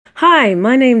Hi,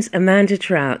 my name's Amanda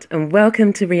Trout and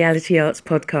welcome to Reality Arts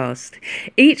Podcast.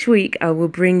 Each week I will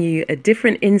bring you a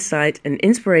different insight and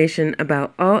inspiration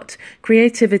about art,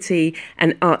 creativity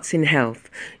and arts in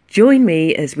health. Join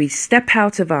me as we step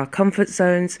out of our comfort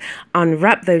zones,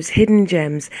 unwrap those hidden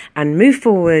gems and move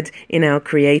forward in our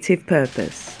creative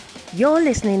purpose. You're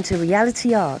listening to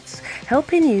Reality Arts,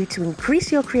 helping you to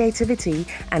increase your creativity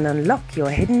and unlock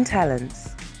your hidden talents.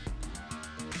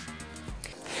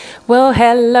 Well,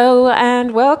 hello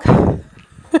and welcome.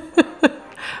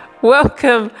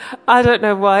 Welcome. I don't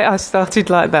know why I started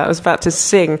like that. I was about to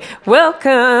sing.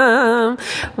 Welcome.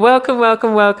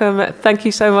 Thank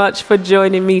you so much for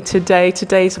joining me today.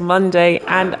 Today's Monday,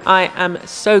 and I am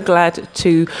so glad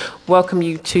to welcome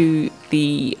you to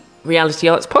the Reality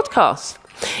Arts Podcast.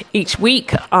 Each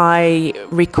week I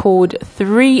record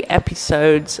 3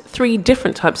 episodes, 3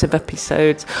 different types of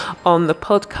episodes on the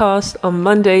podcast. On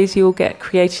Mondays you'll get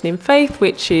Creating in Faith,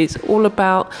 which is all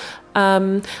about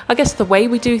I guess the way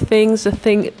we do things,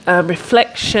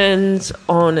 reflections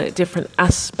on different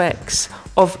aspects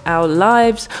of our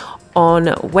lives.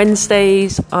 On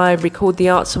Wednesdays I record the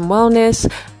Arts and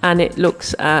Wellness, and it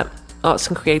looks at arts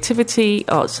and creativity,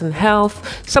 arts and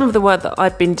health, some of the work that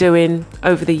I've been doing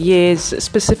over the years,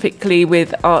 specifically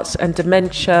with arts and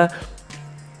dementia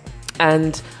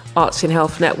and Arts in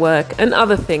Health Network and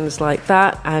other things like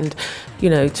that, and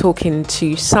talking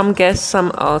to some guests,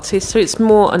 some artists. So it's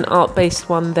more an art-based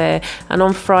one there. And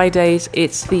on Fridays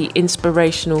it's the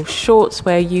inspirational shorts,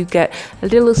 where you get a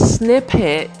little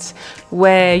snippet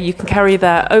where you can carry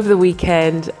that over the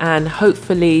weekend and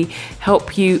hopefully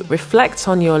help you reflect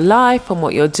on your life, on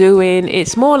what you're doing.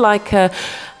 It's more like a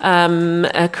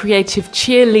creative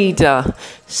cheerleader.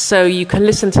 So you can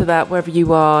listen to that wherever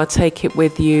you are, take it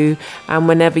with you, and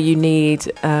whenever you need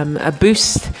a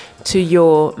boost to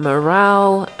your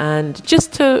morale and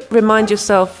just to remind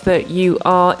yourself that you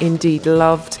are indeed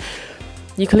loved,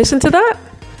 you can listen to that.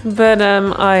 But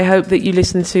I hope that you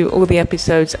listen to all the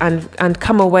episodes and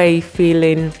come away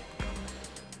feeling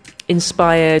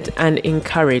inspired and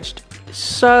encouraged.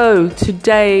 So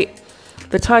today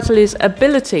the title is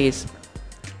Abilities.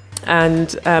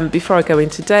 And before I go in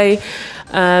today,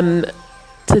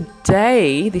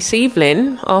 this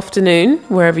evening, afternoon,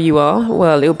 wherever you are,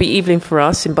 well, it'll be evening for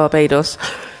us in Barbados,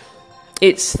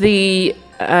 it's the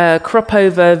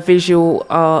Cropover Visual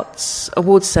Arts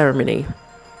Awards ceremony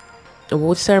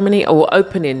or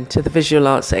opening to the Visual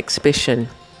Arts exhibition,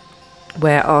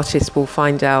 where artists will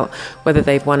find out whether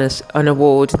they've won an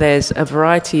award. There's a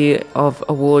variety of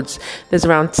awards. There's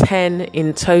around 10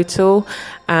 in total.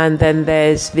 And then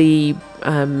there's the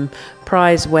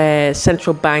prize where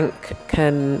Central Bank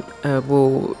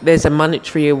there's a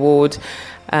monetary award,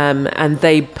 and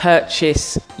they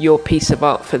purchase your piece of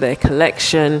art for their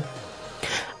collection.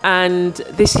 And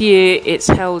this year it's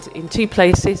held in 2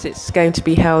 places. It's going to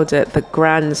be held at the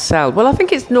Grand Salle. Well, I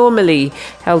think it's normally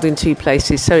held in 2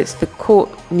 places. So it's the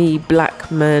Courtney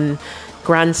Blackman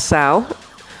Grand Salle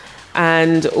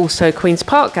and also Queen's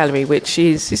Park Gallery, which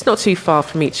it's not too far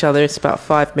from each other. It's about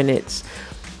 5 minutes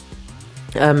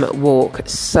walk.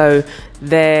 So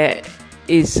there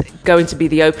is going to be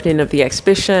the opening of the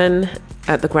exhibition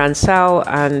at the Grand Salle,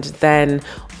 and then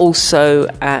also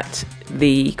at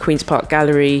the Queen's Park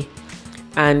Gallery,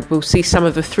 and we'll see some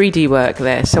of the 3D work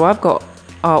there. So I've got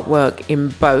artwork in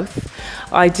both.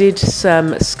 I did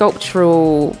some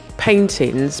sculptural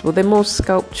paintings. Well, they're more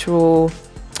sculptural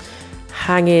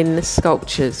hanging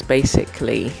sculptures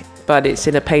basically, but it's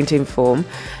in a painting form,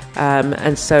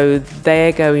 and so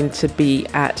they're going to be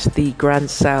at the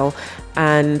Grand Salle.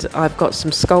 And I've got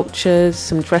some sculptures,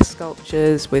 some dress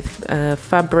sculptures with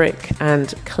fabric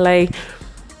and clay,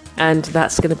 and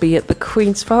that's going to be at the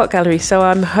Queen's Park Gallery. So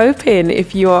I'm hoping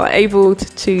if you are able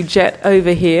to jet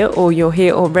over here, or you're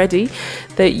here already,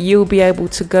 that you'll be able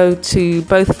to go to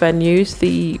both venues.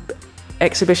 The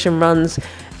exhibition runs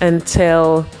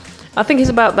until, I think it's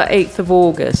about the 8th of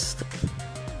August,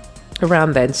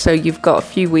 around then. So you've got a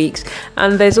few weeks.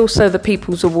 And there's also the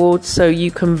People's Awards, so you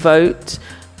can vote.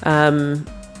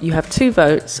 You have 2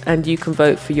 votes, and you can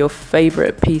vote for your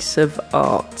favourite piece of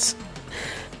art.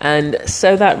 And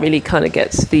so that really kind of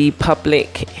gets the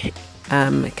public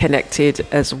connected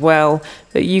as well,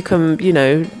 that you can,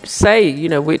 say,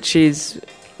 which is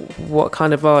what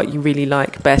kind of art you really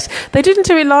like best. They didn't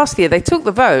do it last year. They took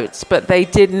the votes, but they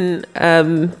didn't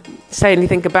say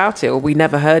anything about it, or we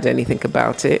never heard anything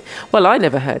about it. Well, I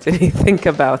never heard anything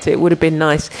about it. It would have been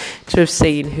nice to have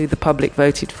seen who the public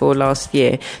voted for last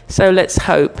year. So let's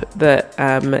hope that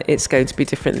it's going to be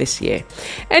different this year.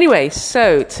 Anyway,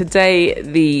 so today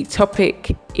the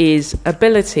topic is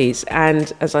abilities.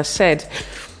 And as I said,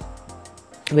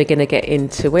 we're going to get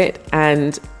into it.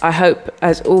 And I hope,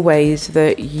 as always,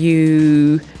 that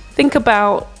you think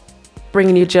about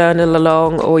bringing your journal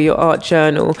along or your art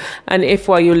journal, and if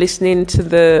while you're listening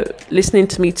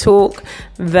to me talk,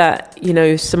 that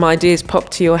some ideas pop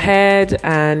to your head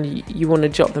and you want to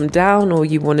jot them down or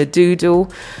you want to doodle,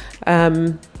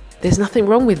 there's nothing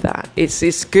wrong with that.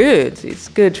 It's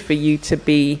good for you to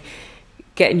be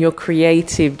getting your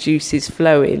creative juices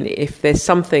flowing if there's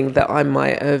something that I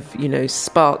might have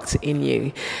sparked in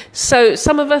you. So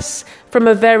some of us from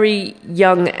a very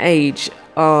young age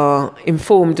are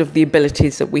informed of the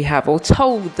abilities that we have, or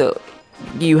told that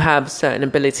you have certain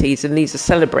abilities and these are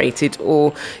celebrated,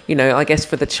 or I guess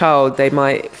for the child they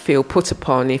might feel put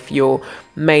upon if you're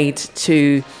made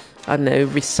to, I don't know,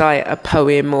 recite a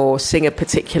poem or sing a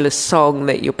particular song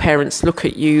that your parents look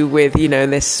at you with,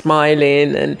 and they're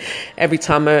smiling, and every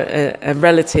time a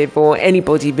relative or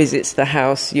anybody visits the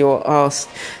house you're asked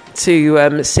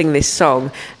to sing this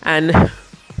song. And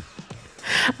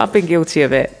I've been guilty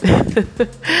of it.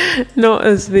 Not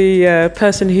as the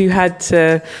person who had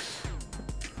to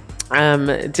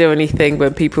do anything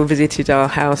when people visited our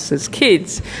house as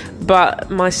kids, but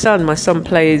my son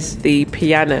plays the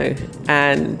piano,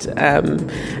 and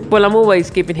I'm always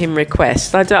giving him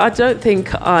requests. I don't think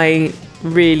I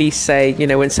really say,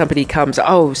 when somebody comes,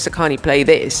 oh, Sakani, play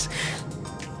this.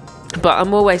 But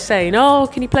I'm always saying, oh,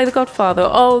 can you play The Godfather?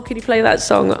 Oh, can you play that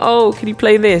song? Oh, can you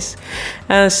play this?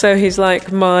 So he's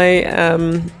like my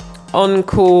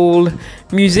on-call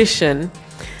musician.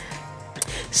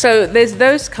 So there's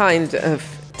those kind of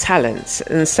talents.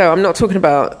 And so I'm not talking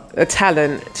about a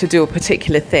talent to do a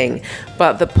particular thing,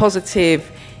 but the positive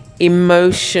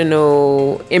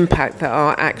emotional impact that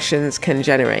our actions can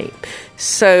generate.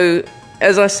 So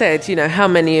as I said, how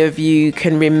many of you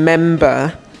can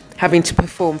remember having to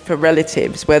perform for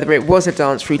relatives, whether it was a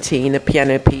dance routine, a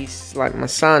piano piece like my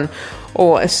son,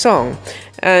 or a song?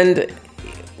 And,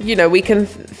 we can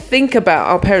think about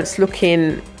our parents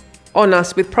looking on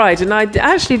us with pride. And I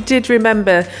actually did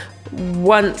remember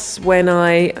once when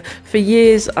for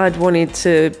years, I'd wanted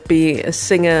to be a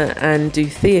singer and do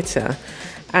theatre.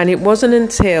 And it wasn't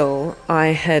until I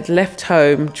had left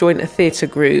home, joined a theatre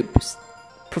group,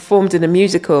 performed in a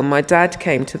musical, and my dad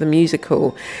came to the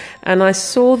musical, and I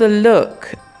saw the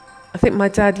look. I think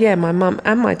my mum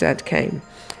and my dad came,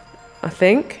 I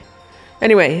think.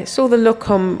 Anyway, I saw the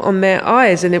look on their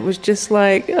eyes, and it was just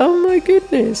like, oh my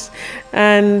goodness.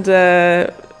 And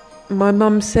my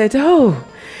mum said, oh,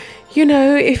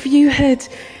 if you had,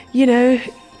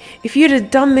 if you'd have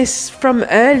done this from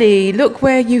early, look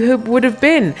where you would have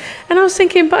been. And I was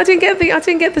thinking, but I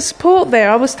didn't get the support there.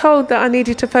 I was told that I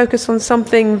needed to focus on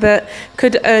something that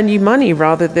could earn you money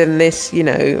rather than this,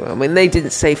 they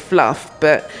didn't say fluff,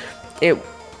 but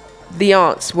the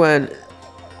arts weren't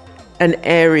an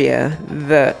area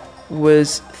that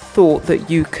was thought that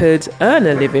you could earn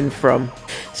a living from.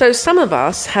 So some of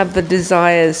us have the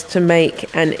desires to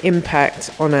make an impact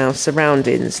on our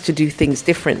surroundings, to do things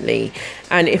differently.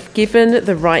 And if given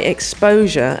the right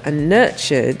exposure and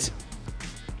nurtured,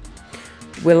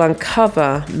 we'll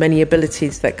uncover many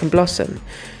abilities that can blossom.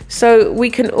 So we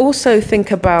can also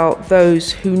think about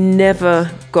those who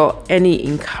never got any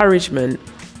encouragement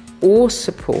or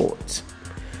support,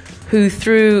 who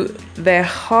through their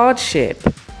hardship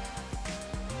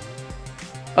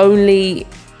only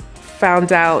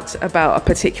found out about a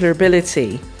particular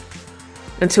ability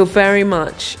until very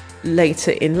much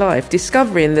later in life,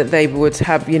 discovering that they would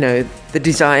have, the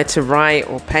desire to write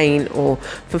or paint or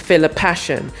fulfill a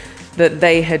passion that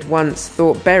they had once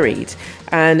thought buried.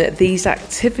 And these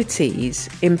activities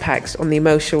impacts on the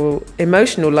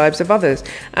emotional lives of others.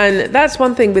 And that's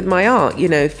one thing with my art,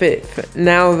 for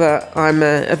now that I'm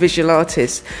a visual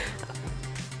artist,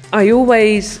 I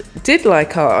always did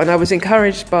like art, and I was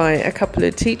encouraged by a couple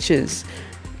of teachers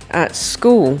at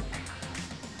school.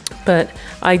 But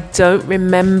I don't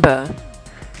remember,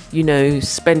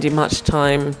 spending much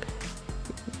time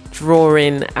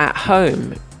drawing at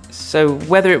home. So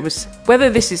whether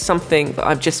this is something that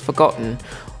I've just forgotten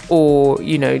or,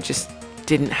 just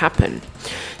didn't happen.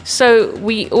 So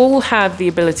we all have the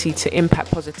ability to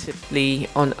impact positively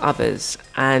on others.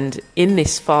 And in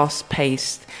this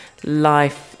fast-paced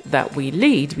life that we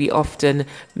lead, we often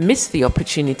miss the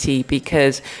opportunity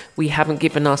because we haven't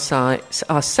given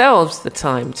ourselves the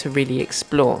time to really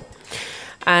explore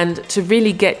and to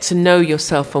really get to know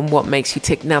yourself and what makes you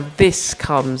tick. Now, this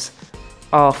comes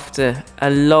after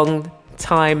a long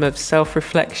time of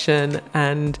self-reflection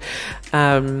and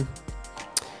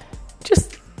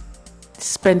just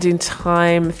spending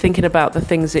time thinking about the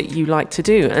things that you like to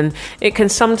do. And it can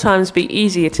sometimes be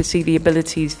easier to see the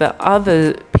abilities that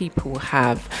other people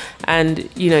have. And,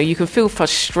 you can feel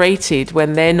frustrated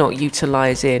when they're not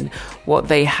utilizing what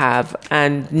they have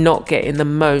and not getting the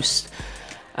most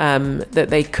that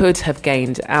they could have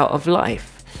gained out of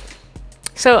life.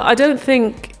 So I don't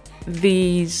think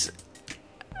these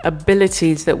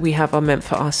abilities that we have are meant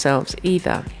for ourselves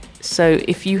either. So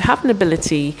if you have an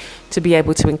ability to be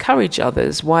able to encourage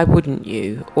others, why wouldn't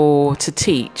you? Or to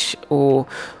teach, or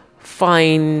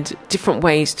find different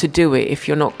ways to do it. If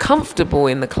you're not comfortable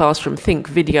in the classroom, think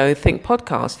video, think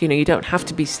podcast. You don't have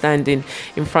to be standing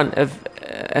in front of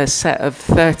a set of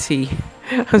 30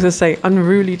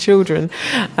 unruly children,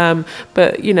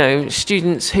 but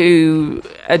students who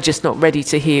are just not ready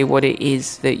to hear what it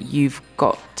is that you've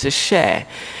got to share.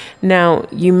 Now,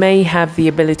 you may have the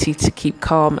ability to keep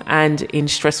calm and in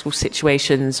stressful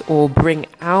situations, or bring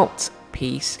out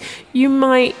peace. You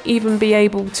might even be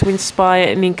able to inspire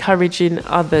and encourage in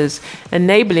others,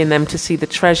 enabling them to see the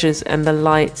treasures and the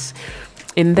lights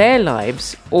in their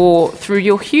lives, or through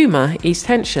your humor, ease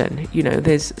tension.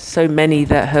 There's so many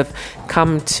that have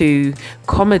come to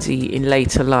comedy in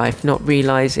later life, not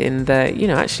realizing that,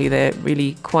 actually they're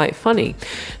really quite funny.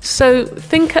 So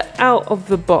think out of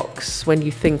the box when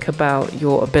you think about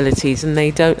your abilities, and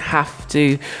they don't have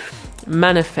to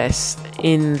manifest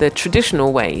in the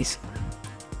traditional ways.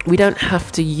 We don't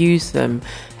have to use them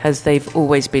as they've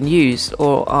always been used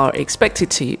or are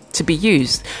expected to be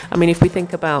used. I mean, if we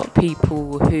think about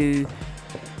people who...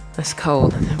 That's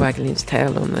Cole wagging his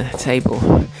tail on the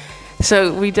table.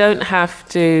 So we don't have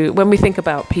to... When we think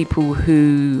about people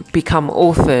who become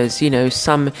authors,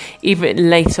 some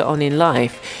even later on in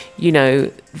life,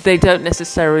 they don't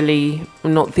necessarily...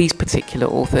 Not these particular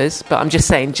authors, but I'm just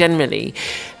saying generally...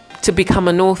 To become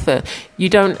an author, you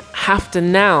don't have to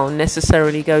now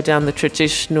necessarily go down the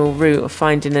traditional route of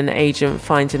finding an agent,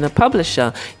 finding a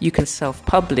publisher. You can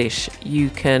self-publish.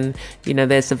 You can,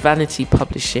 there's the vanity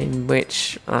publishing,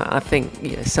 which I think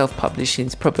self-publishing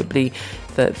is probably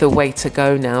the way to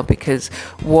go now, because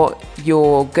what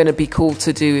you're going to be called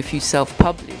to do if you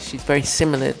self-publish is very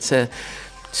similar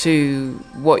to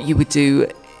what you would do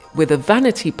with a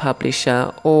vanity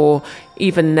publisher. Or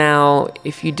even now,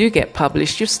 if you do get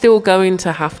published, you're still going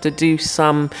to have to do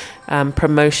some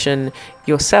promotion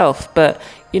yourself, but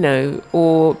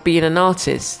or being an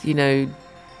artist,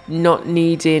 not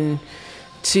needing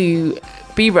to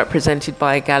be represented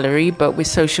by a gallery, but with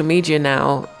social media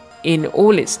now in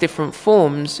all its different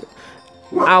forms,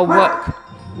 our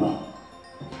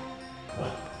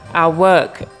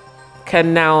work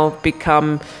can now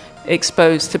become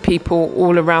exposed to people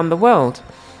all around the world.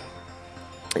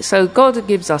 So God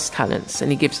gives us talents,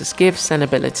 and he gives us gifts and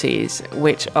abilities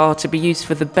which are to be used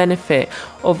for the benefit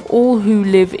of all who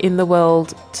live in the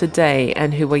world today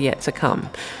and who are yet to come.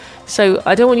 So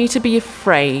I don't want you to be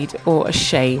afraid or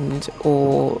ashamed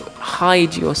or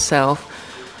hide yourself,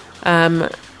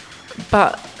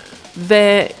 but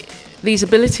these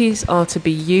abilities are to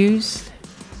be used,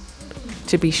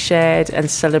 to be shared and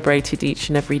celebrated each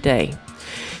and every day.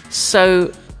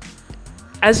 So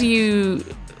as you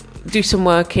do some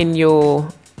work in your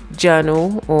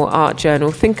journal or art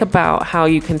journal, think about how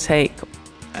you can take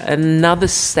another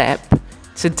step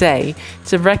today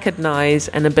to recognize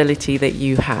an ability that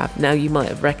you have. Now, you might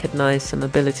have recognized some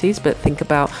abilities, but think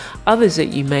about others that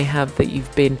you may have that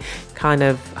you've been kind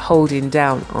of holding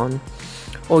down on,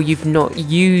 or you've not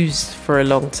used for a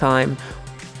long time,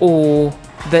 or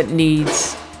that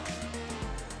needs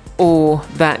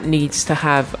to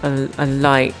have a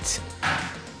light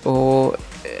or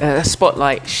a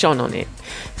spotlight shone on it.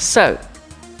 So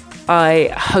I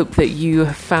hope that you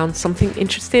have found something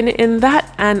interesting in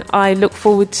that, and I look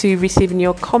forward to receiving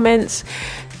your comments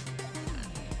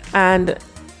and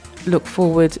look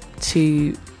forward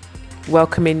to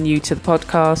welcoming you to the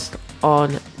podcast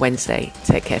on Wednesday.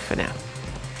 Take care for now.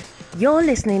 You're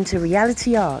listening to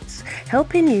Reality Arts,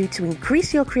 helping you to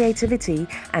increase your creativity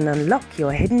and unlock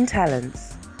your hidden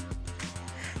talents.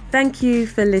 Thank you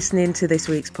for listening to this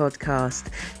week's podcast.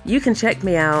 You can check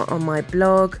me out on my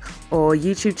blog or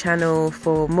YouTube channel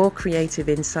for more creative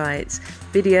insights,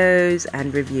 videos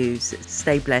and reviews.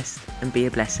 Stay blessed and be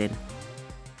a blessing.